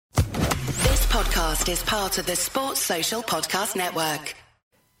podcast is part of the Sports Social Podcast Network.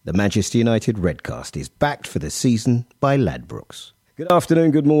 The Manchester United Redcast is backed for the season by Ladbrokes. Good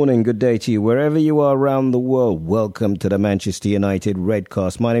afternoon, good morning, good day to you, wherever you are around the world. Welcome to the Manchester United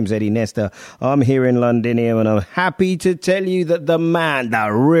Redcast. My name's Eddie Nesta. I'm here in London and I'm happy to tell you that the man, the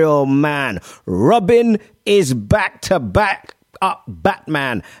real man, Robin, is back to back up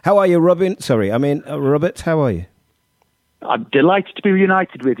Batman. How are you, Robin? Robert, how are you? I'm delighted to be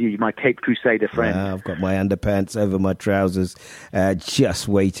reunited with you, my Cape Crusader friend. I've got my underpants over my trousers, just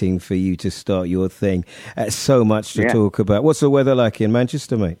waiting for you to start your thing. So much to talk about. What's the weather like in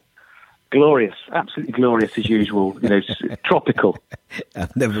Manchester, mate? Glorious, absolutely glorious as usual. Tropical.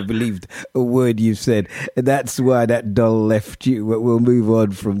 I've never believed a word you said. That's why that doll left you. We'll move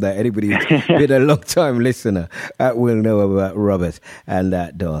on from that. Anybody who's been a long-time listener will know about Robert and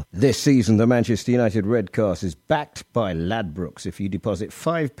that doll. This season, the Manchester United Redcast is backed by Ladbrokes. If you deposit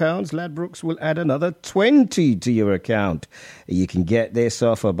 £5, Ladbrokes will add another 20 to your account. You can get this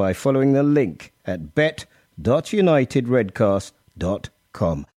offer by following the link at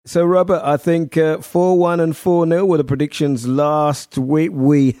bet.unitedredcast.com. So, Robert, I think 4-1 and 4-0 were the predictions last week.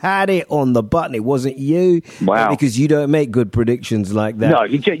 We had it on the button. It wasn't you. Wow. Because you don't make good predictions like that. No,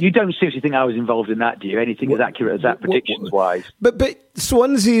 you don't seriously think I was involved in that, do you? Anything as accurate as that, predictions-wise? But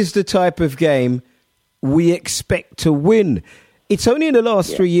Swansea is the type of game we expect to win. It's only in the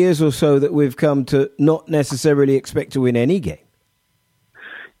last 3 years or so that we've come to not necessarily expect to win any game.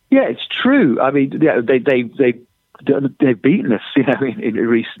 Yeah, it's true. I mean, they've beaten us, in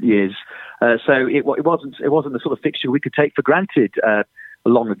recent years. So it wasn't the sort of fixture we could take for granted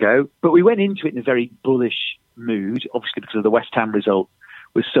long ago. But we went into it in a very bullish mood, obviously because of the West Ham result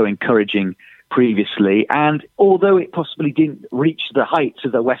was so encouraging previously. And although it possibly didn't reach the heights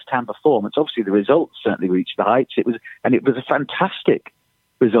of the West Ham performance, obviously the results certainly reached the heights. It was a fantastic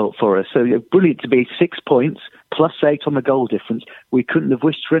result for us. So brilliant to be 6 points plus 8 on the goal difference. We couldn't have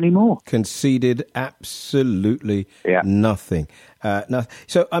wished for any more. Conceded absolutely nothing.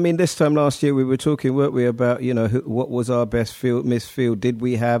 So, I mean, this time last year we were talking, weren't we, about, what was our best midfield? Did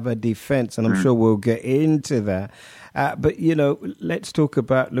we have a defence? And I'm sure we'll get into that. But, let's talk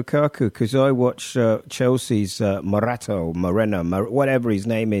about Lukaku, because I watched Chelsea's Moreno, whatever his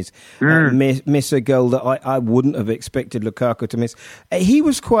name is, miss a goal that I wouldn't have expected Lukaku to miss. He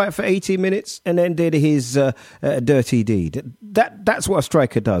was quiet for 80 minutes and then did his dirty deed. That's what a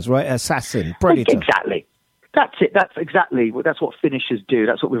striker does, right? Assassin, predator. Exactly. That's it. That's what finishers do.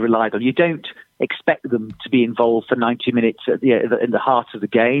 That's what we relied on. You don't expect them to be involved for 90 minutes in the heart of the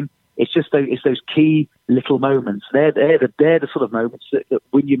game. It's just those key little moments. They're the sort of moments that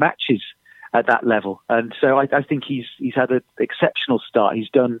win you matches at that level. And so I think he's had an exceptional start. He's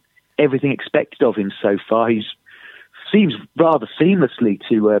done everything expected of him so far. He seems rather seamlessly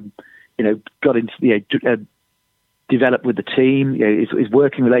to got into develop with the team. His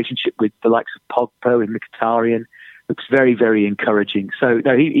working relationship with the likes of Pogba and Mkhitaryan looks very, very encouraging. So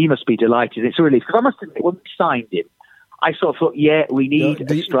no, he must be delighted. It's a relief, because I must admit, when we signed him, I sort of thought, we need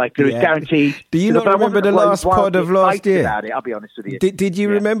a striker who's guaranteed. Do you not remember the last pod of last year? About it, I'll be honest with you. Did you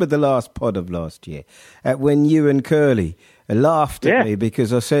remember the last pod of last year when you and Curly laughed at me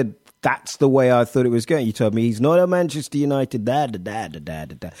because I said that's the way I thought it was going? You told me he's not a Manchester United.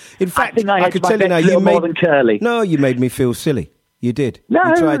 In fact, I could tell you now, you made more than Curly. No, you made me feel silly. You did. No,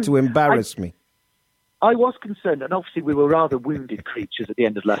 you tried to embarrass me. I was concerned, and obviously we were rather wounded creatures at the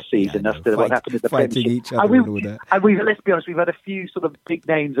end of last season after what happened in the Premiership. Each other and all that. And let's be honest, we've had a few sort of big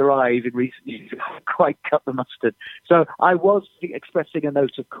names arrive in recent years who haven't quite cut the mustard. So I was expressing a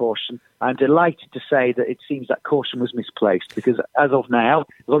note of caution. I'm delighted to say that it seems that caution was misplaced, because as of now,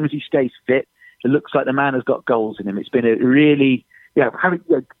 as long as he stays fit, it looks like the man has got goals in him. It's been a really...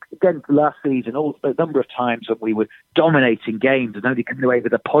 again, last season, a number of times when we were dominating games and only coming away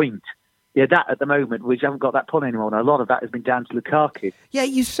with a point. That at the moment, we haven't got that point anymore, and a lot of that has been down to Lukaku. Yeah,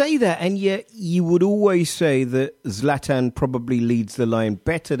 you say that, and yet you would always say that Zlatan probably leads the line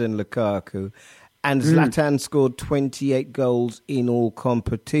better than Lukaku, and Zlatan scored 28 goals in all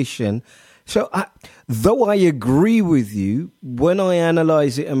competition. So, though I agree with you, when I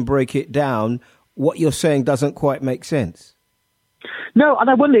analyse it and break it down, what you're saying doesn't quite make sense. No, and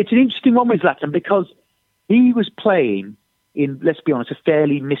I wonder, it's an interesting one with Zlatan, because he was playing in, let's be honest, a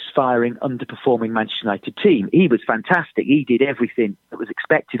fairly misfiring, underperforming Manchester United team. He was fantastic. He did everything that was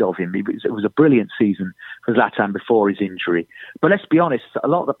expected of him. It was a brilliant season for Zlatan before his injury. But let's be honest, a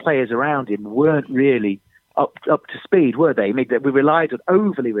lot of the players around him weren't really up to speed, were they? I mean, we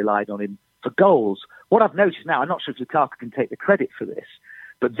overly relied on him for goals. What I've noticed now, I'm not sure if Lukaku can take the credit for this,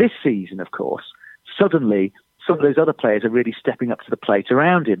 but this season, of course, suddenly some of those other players are really stepping up to the plate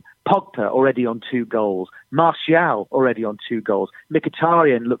around him. Pogba already on 2 goals. Martial already on 2 goals.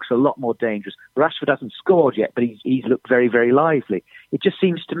 Mkhitaryan looks a lot more dangerous. Rashford hasn't scored yet, but he's looked very, very lively. It just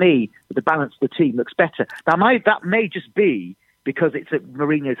seems to me that the balance of the team looks better. Now, that may just be because it's that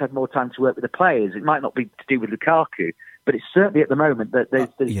Mourinho's had more time to work with the players. It might not be to do with Lukaku, but it's certainly at the moment that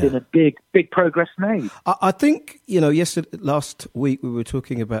there's been a big progress made. I think, last week we were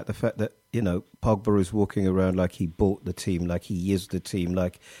talking about the fact that, Pogba is walking around like he bought the team, like he is the team,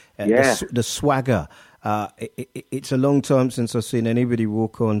 like the swagger. It's a long time since I've seen anybody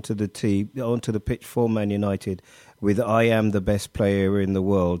walk onto the pitch for Man United with "I am the best player in the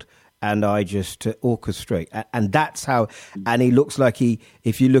world" and I just orchestrate. And that's how, and he looks like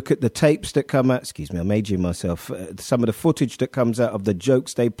if you look at the tapes that come out, excuse me, I'm aging myself, some of the footage that comes out of the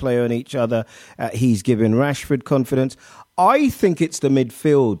jokes they play on each other, he's giving Rashford confidence. I think it's the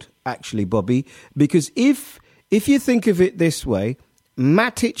midfield, actually, Bobby, because if you think of it this way,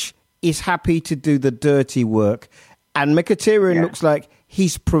 Matic is happy to do the dirty work, and Mkhitaryan looks like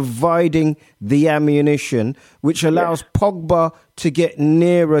he's providing the ammunition, which allows Pogba to get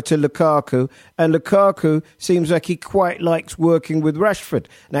nearer to Lukaku, and Lukaku seems like he quite likes working with Rashford.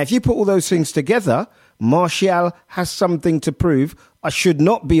 Now, if you put all those things together, Martial has something to prove. I should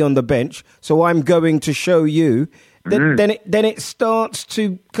not be on the bench, so I'm going to show you. Then it starts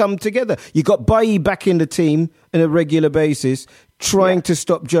to come together. You got Bailly back in the team on a regular basis, trying to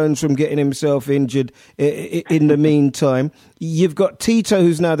stop Jones from getting himself injured in the meantime. You've got Tito,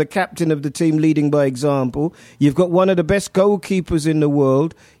 who's now the captain of the team, leading by example. You've got one of the best goalkeepers in the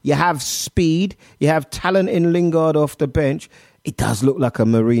world. You have speed. You have talent in Lingard off the bench. It does look like a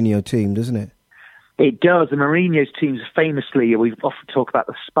Mourinho team, doesn't it? It does. The Mourinho's teams famously, we've often talked about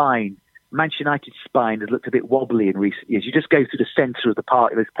the spine. Manchester United's spine has looked a bit wobbly in recent years. You just go through the centre of the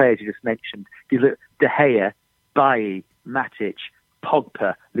park, those players you just mentioned. You look De Gea, Bailly, Matic,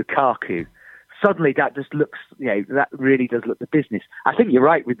 Pogba, Lukaku. Suddenly that just looks, that really does look the business. I think you're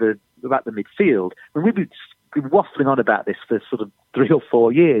right about the midfield. I mean, we've been waffling on about this for sort of 3 or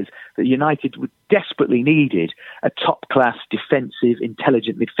 4 years, that United desperately needed a top-class, defensive,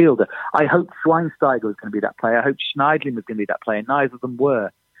 intelligent midfielder. I hoped Schweinsteiger was going to be that player. I hoped Schneidlin was going to be that player. Neither of them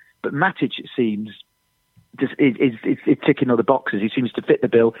were. But Matic, it seems, just is ticking all the boxes. He seems to fit the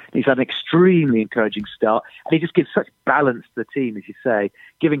bill. He's had an extremely encouraging start, and he just gives such balance to the team, as you say,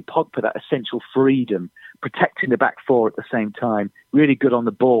 giving Pogba that essential freedom, protecting the back four at the same time. Really good on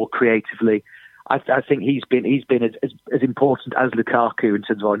the ball creatively. I think he's been as important as Lukaku in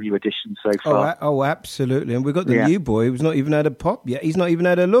terms of our new additions so far. Oh, absolutely. And we've got the new boy who's not even had a pop yet. He's not even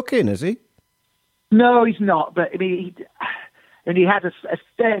had a look in, has he? No, he's not. But I mean, he had a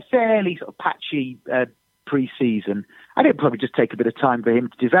fairly sort of patchy pre-season. I think it'd probably just take a bit of time for him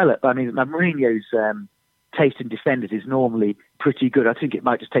to develop. I mean, Mourinho's taste in defenders is normally pretty good. I think it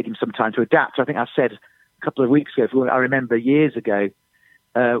might just take him some time to adapt. I think I said a couple of weeks ago, I remember years ago,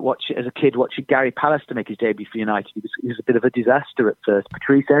 as a kid watching Gary Pallister make his debut for United. He was a bit of a disaster at first.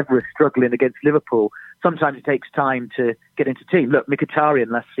 Patrice Evra struggling against Liverpool. Sometimes it takes time to get into team. Look,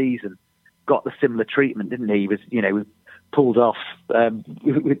 Mkhitaryan last season got the similar treatment, didn't he? He was, pulled off,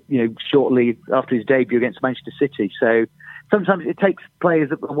 shortly after his debut against Manchester City. So sometimes it takes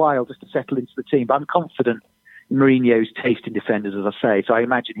players a while just to settle into the team. But I'm confident in Mourinho's taste in defenders, as I say. So I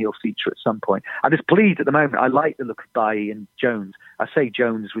imagine he'll feature at some point. I'm just pleased at the moment. I like the look of Bailly and Jones. I say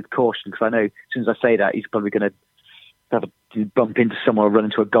Jones with caution because I know as soon as I say that, he's probably going to have a bump into someone or run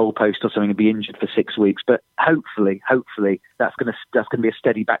into a goalpost or something and be injured for 6 weeks. But hopefully, that's going to be a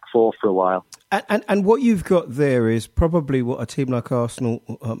steady back four for a while. And what you've got there is probably what a team like Arsenal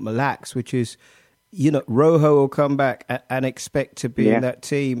lacks, which is, Rojo will come back and expect to be in that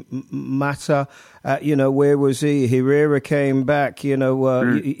team. Mata, where was he? Herrera came back.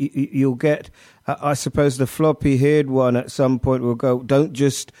 You'll get, I suppose, the floppy-haired one at some point will go, don't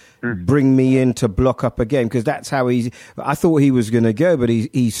just bring me in to block up a game, because that's how I thought he was going to go, but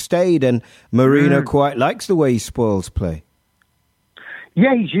he stayed, and Mourinho quite likes the way he spoils play.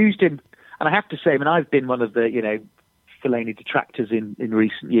 Yeah, he's used him. And I have to say, I've been one of the, Fellaini detractors in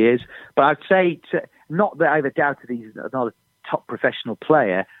recent years, but I'd say not that I ever doubted he's not a top professional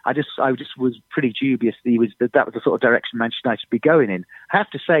player. I just was pretty dubious that was the sort of direction Manchester United should be going in. I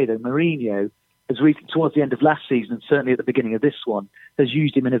have to say though, Mourinho has towards the end of last season and certainly at the beginning of this one has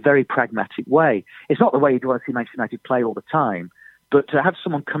used him in a very pragmatic way. It's not the way you'd want to see Manchester United play all the time, but to have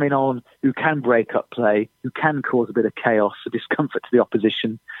someone coming on who can break up play, who can cause a bit of chaos or discomfort to the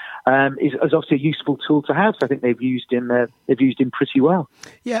opposition, is obviously a useful tool to have. So I think they've used him pretty well.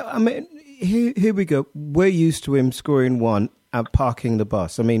 Yeah, I mean, here we go. We're used to him scoring one and parking the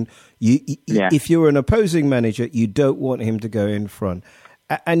bus. I mean, if you're an opposing manager, you don't want him to go in front.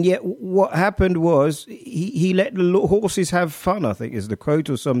 And yet what happened was he let the horses have fun, I think is the quote,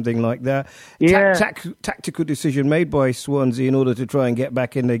 or something like that. Yeah. Tactical decision made by Swansea in order to try and get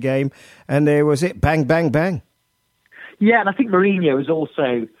back in the game. And there was it, bang, bang, bang. Yeah, and I think Mourinho has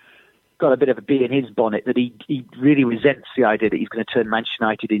also got a bit of a bee in his bonnet that he really resents the idea that he's going to turn Manchester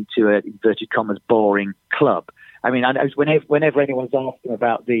United into an, inverted commas, boring club. I mean, I know whenever anyone's asked him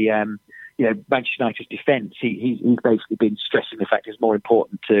about the Manchester United's defence, he's basically been stressing the fact it's more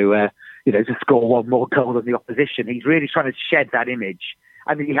important to score one more goal than the opposition. He's really trying to shed that image.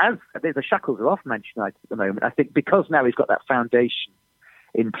 I mean, the shackles are off Manchester United at the moment. I think because now he's got that foundation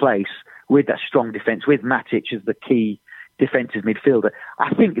in place with that strong defence, with Matic as the key defensive midfielder,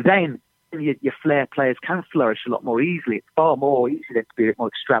 I think then your flair players can flourish a lot more easily. It's far more easy then to be a bit more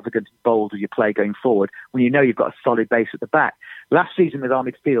extravagant and bold with your play going forward when you know you've got a solid base at the back. Last season with our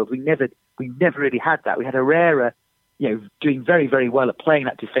midfield, we never really had that. We had Herrera, doing very, very well at playing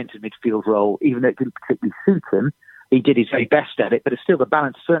that defensive midfield role, even though it didn't particularly suit him. He did his very best at it, but still the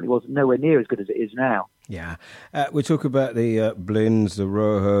balance certainly wasn't nowhere near as good as it is now. Yeah. We talk about the Blins, the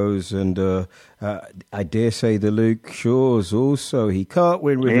Rojos, and I dare say the Luke Shaws also. He can't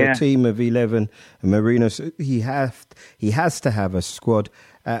win with a team of 11. Marino, he has to have a squad.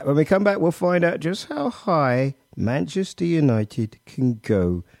 When we come back, we'll find out just how high Manchester United can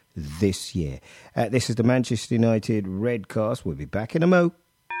go this year. This is the Manchester United Redcast. We'll be back in a mo.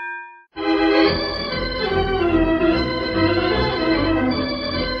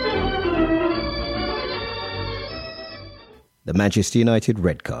 The Manchester United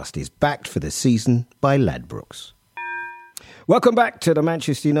Redcast is backed for the season by Ladbrokes. Welcome back to the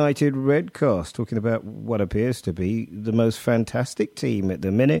Manchester United Redcast, talking about what appears to be the most fantastic team at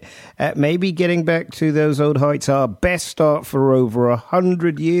the minute. Maybe getting back to those old heights, our best start for over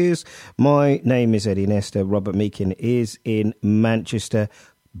 100 years. My name is Eddie Nesta. Robert Meakin is in Manchester.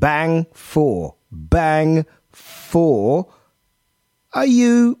 Bang 4. Bang 4. Are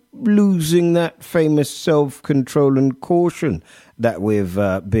you losing that famous self-control and caution that we've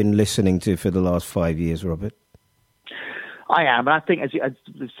been listening to for the last 5 years, Robert? I am. And I think, as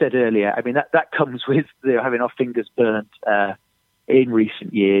I said earlier, I mean, that comes with having our fingers burnt in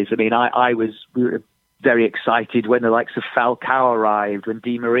recent years. I mean, we were very excited when the likes of Falcao arrived, when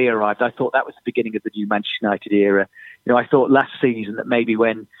Di Maria arrived. I thought that was the beginning of the new Manchester United era. I thought last season that maybe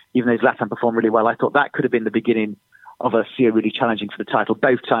when, even though Zlatan performed really well, I thought that could have been the beginning of us really challenging for the title.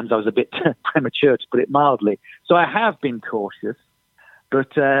 Both times I was a bit premature, to put it mildly. So I have been cautious, but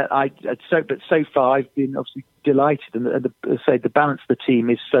so far I've been obviously delighted. And the balance of the team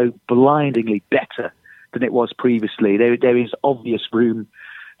is so blindingly better than it was previously. There is obvious room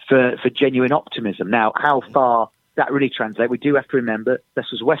for genuine optimism. Now, how far that really translates, we do have to remember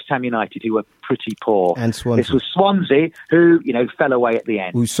this was West Ham United, who were pretty poor. And Swansea. This was Swansea, who fell away at the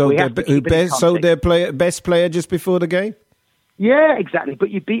end. Who sold their best player just before the game? Yeah, exactly. But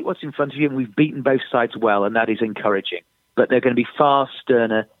you beat what's in front of you, and we've beaten both sides well, and that is encouraging. But there are going to be far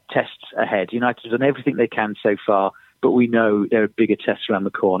sterner tests ahead. United have done everything they can so far, but we know there are bigger tests around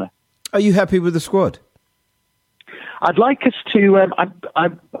the corner. Are you happy with the squad? I'd like us to...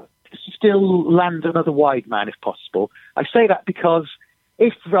 still land another wide man if possible. I say that because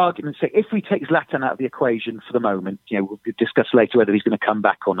if, for argument's sake, if we take Zlatan out of the equation for the moment, we'll discuss later whether he's going to come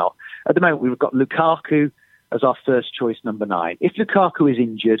back or not. At the moment, we've got Lukaku as our first choice, number 9. If Lukaku is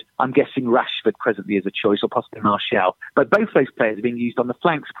injured, I'm guessing Rashford presently is a choice, or possibly Martial. But both those players are being used on the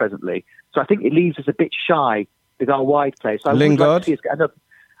flanks presently. So I think it leaves us a bit shy with our wide players. So Lingard?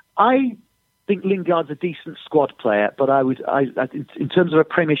 I think Lingard's a decent squad player, but in terms of a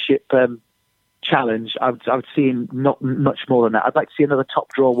Premiership challenge, I would see him not much more than that. I'd like to see another top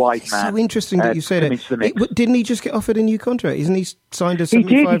draw wide man. So interesting that you say that. Didn't he just get offered a new contract? Isn't he signed a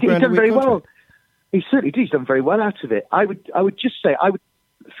 75 grand a week very contract? Well. He certainly did. He's done very well out of it. I would just say,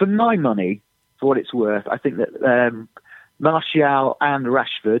 for my money, for what it's worth, I think that Martial and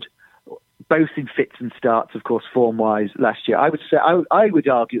Rashford, both in fits and starts, of course, form-wise last year, I would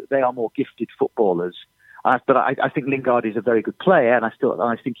argue that they are more gifted footballers. But I think Lingard is a very good player, and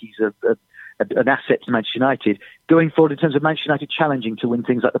I think he's an asset to Manchester United. Going forward in terms of Manchester United challenging to win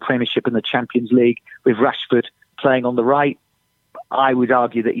things like the Premiership and the Champions League, with Rashford playing on the right, I would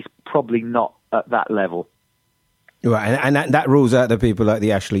argue that he's probably not at that level. Right, and that rules out the people like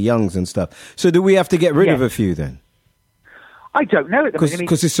the Ashley Youngs and stuff. So do we have to get rid of a few then? I don't know.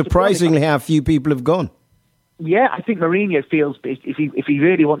 Because it's surprisingly how few people have gone. Yeah, I think Mourinho feels if he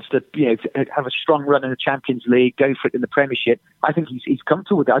really wants to have a strong run in the Champions League, go for it in the Premiership, I think he's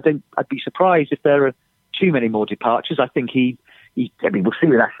comfortable with it. I'd be surprised if there are too many more departures. I think I mean, we'll see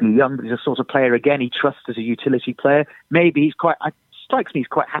with Ashley Young, but he's a sort of player, again, he trusts as a utility player. Maybe it strikes me he's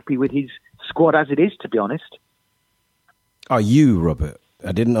quite happy with his squad as it is, to be honest. Are you, Robert?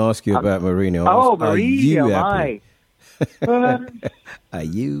 I didn't ask you about Mourinho. Mourinho, Are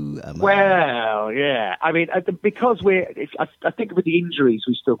you? Well, yeah. I mean, because I think with the injuries,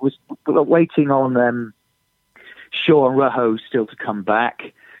 we're waiting on Shaw and Rojo still to come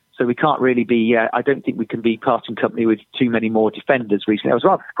back. So we can't really be, I don't think we can be parting company with too many more defenders recently. I was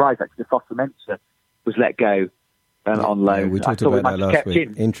rather surprised actually Foster Mensah was let go on loan. Yeah, we talked about that last week.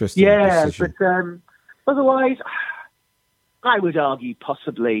 Interesting decision. But otherwise, I would argue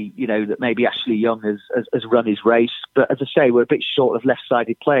possibly, that maybe Ashley Young has run his race. But as I say, we're a bit short of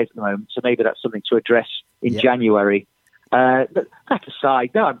left-sided players at the moment, so maybe that's something to address in January. But that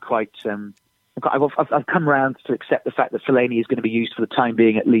aside, no, I'm quite... I've come round to accept the fact that Fellaini is going to be used for the time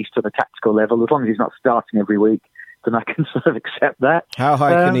being, at least on a tactical level. As long as he's not starting every week, then I can sort of accept that. How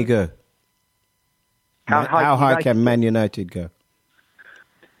high can he go? How high can Man United go?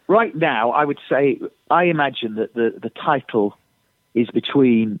 Right now, I would say, I imagine that the title is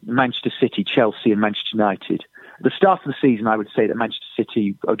between Manchester City, Chelsea and Manchester United. At the start of the season, I would say that Manchester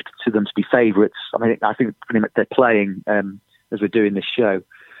City, I would consider them to be favourites. I think pretty much they're playing as we're doing this show.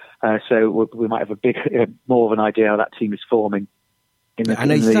 So we might have more of an idea how that team is forming.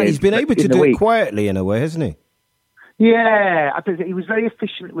 He's been able to do it quietly in a way, hasn't he? Yeah, I think he was very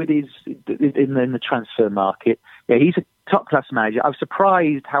efficient with his in the transfer market. Yeah, he's a top-class manager. I was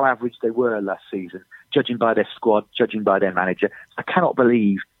surprised how average they were last season, judging by their squad, judging by their manager. I cannot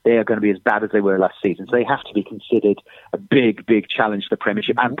believe they are going to be as bad as they were last season. So they have to be considered a big, big challenge for the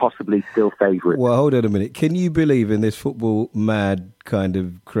Premiership and possibly still favourites. Well, hold on a minute. Can you believe in this football-mad, kind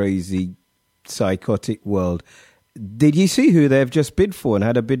of crazy, psychotic world? Did you see who they've just bid for and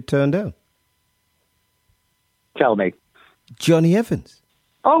had a bid turned down? Tell me. Johnny Evans.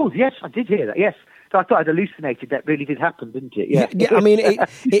 Oh, yes, I did hear that, yes. So I thought I'd hallucinated. That really did happen, didn't it? Yeah. I mean,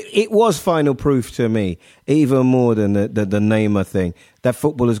 it was final proof to me, even more than the Neymar thing, that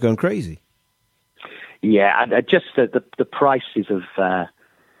football has gone crazy. Yeah, and just the prices of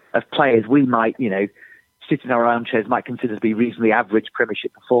players we might, sit in our armchairs, might consider to be reasonably average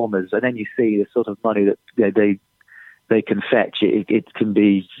Premiership performers, and then you see the sort of money that they can fetch. It can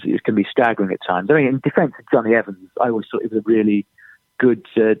be staggering at times. I mean, in defence of Johnny Evans, I always thought he was a really good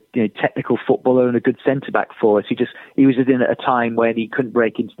technical footballer and a good centre-back for us. He was in at a time when he couldn't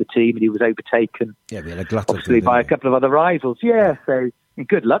break into the team and he was overtaken obviously by a couple of other rivals. Yeah, so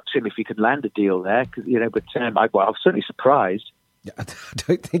good luck to him if he could land a deal there. But I was certainly surprised. I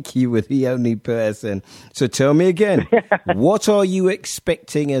don't think you were the only person. So tell me again, what are you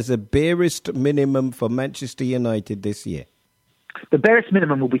expecting as a barest minimum for Manchester United this year? The barest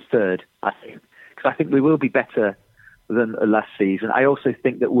minimum will be third, I think, because I think we will be better than last season. I also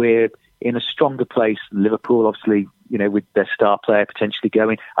think that we're in a stronger place than Liverpool, obviously, with their star player potentially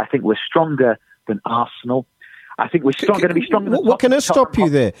going. I think we're stronger than Arsenal. I think we're going to be stronger than What can I stop you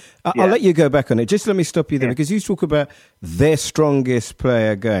there? I'll let you go back on it. Just let me stop you there, because you talk about their strongest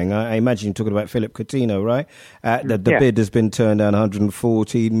player going. I imagine you're talking about Philip Coutinho, right? The bid has been turned down,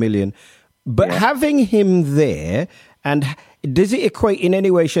 114 million. But having him there, and does it equate in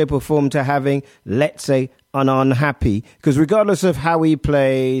any way, shape or form to having, let's say, an unhappy? Because regardless of how he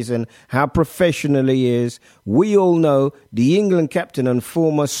plays and how professional he is, we all know the England captain and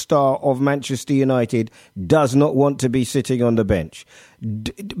former star of Manchester United does not want to be sitting on the bench.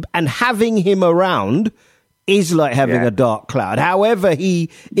 And having him around is like having a dark cloud. However he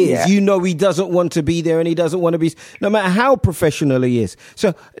is, he doesn't want to be there, and he doesn't want to be, no matter how professional he is.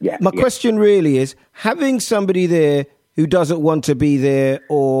 So my question really is, having somebody there who doesn't want to be there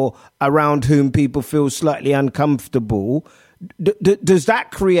or around whom people feel slightly uncomfortable, does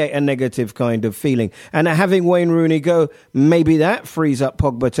that create a negative kind of feeling? And having Wayne Rooney go, maybe that frees up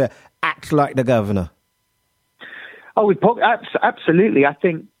Pogba to act like the governor. Oh, with Pogba, absolutely. I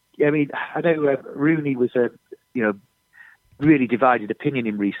know Rooney was a really divided opinion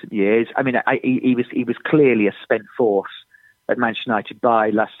in recent years. I mean, he was clearly a spent force at Manchester United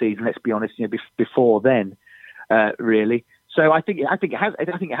by last season. Let's be honest, before then. Really, so I think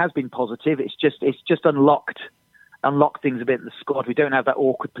it has been positive. It's just unlocked things a bit in the squad. We don't have that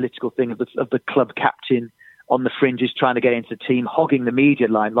awkward political thing of the club captain on the fringes trying to get into the team, hogging the media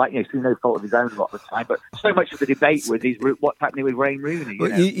limelight, through no fault of his own a lot of the time. But so much of the debate is what's happening with Wayne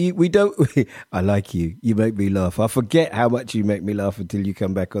Rooney. We don't. I like you. You make me laugh. I forget how much you make me laugh until you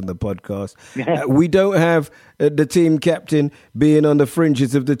come back on the podcast. We don't have the team captain being on the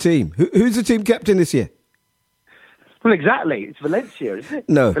fringes of the team. Who's the team captain this year? Well, exactly. It's Valencia, isn't it?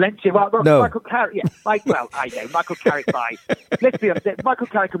 No. Valencia. Well, no. Michael Carrick. Yeah. I know. Michael Carrick. Let's be honest. Michael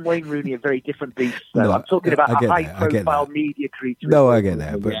Carrick and Wayne Rooney are very different beasts. So no, I'm talking about a high-profile media creature. No, I get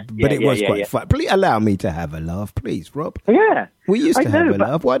that. But it was quite fun. Please allow me to have a laugh, please, Rob. Yeah. We used to have a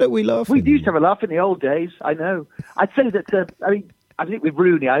laugh. Why don't we laugh? We used to have a laugh in the old days. I know. I'd say that. I think with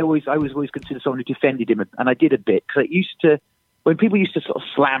Rooney, I was always considered someone who defended him, and I did a bit because it used to. When people used to sort of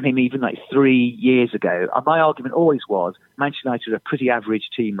slam him even like 3 years ago, my argument always was Manchester United are a pretty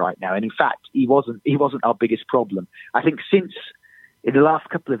average team right now. And in fact, he wasn't our biggest problem. I think since in the last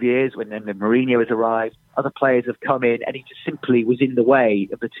couple of years, when then Mourinho has arrived, other players have come in, and he just simply was in the way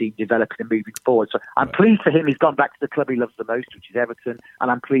of the team developing and moving forward. So I'm pleased for him. He's gone back to the club he loves the most, which is Everton, and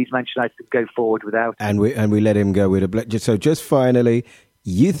I'm pleased Manchester United can go forward without him. And we let him go with a... So just finally,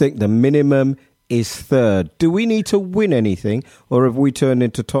 you think the minimum is third. Do we need to win anything, or have we turned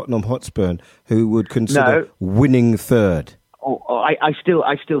into Tottenham Hotspur, who would consider winning third? I still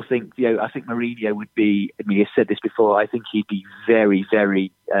think, I think Mourinho would be, he said this before, I think he'd be very,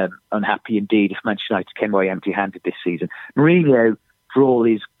 very unhappy indeed if Manchester United came away empty-handed this season. Mourinho, for all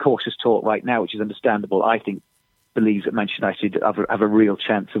his cautious talk right now, which is understandable, I think believes that Manchester United have a real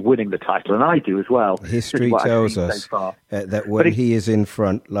chance of winning the title, and I do as well. History tells us that when he is in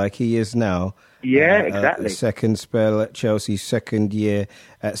front, like he is now, exactly. Second spell at Chelsea, second year.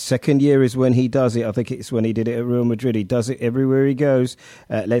 Second year is when he does it. I think it's when he did it at Real Madrid. He does it everywhere he goes.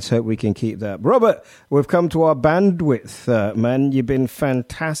 Let's hope we can keep that. Robert, we've come to our bandwidth, man. You've been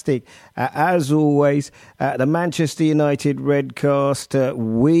fantastic. As always, the Manchester United Redcast.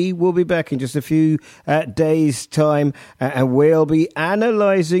 We will be back in just a few days' time, and we'll be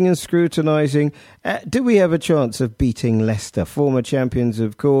analysing and scrutinising. Do we have a chance of beating Leicester, former champions,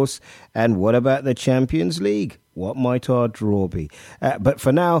 of course? And what about the Champions League? What might our draw be? But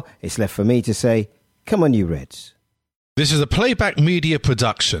for now, it's left for me to say, come on, you Reds. This is a Playback Media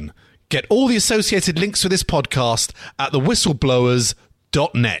production. Get all the associated links for this podcast at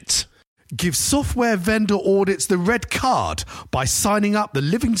thewhistleblowers.net. Give software vendor audits the red card by signing up the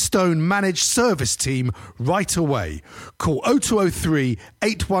Livingstone Managed Service Team right away. Call 0203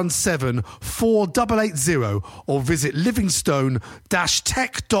 817 4880 or visit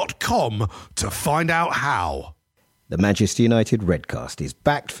livingstone-tech.com to find out how. The Manchester United Redcast is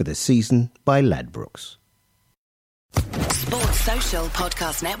backed for the season by Ladbrokes. Sports Social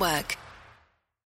Podcast Network.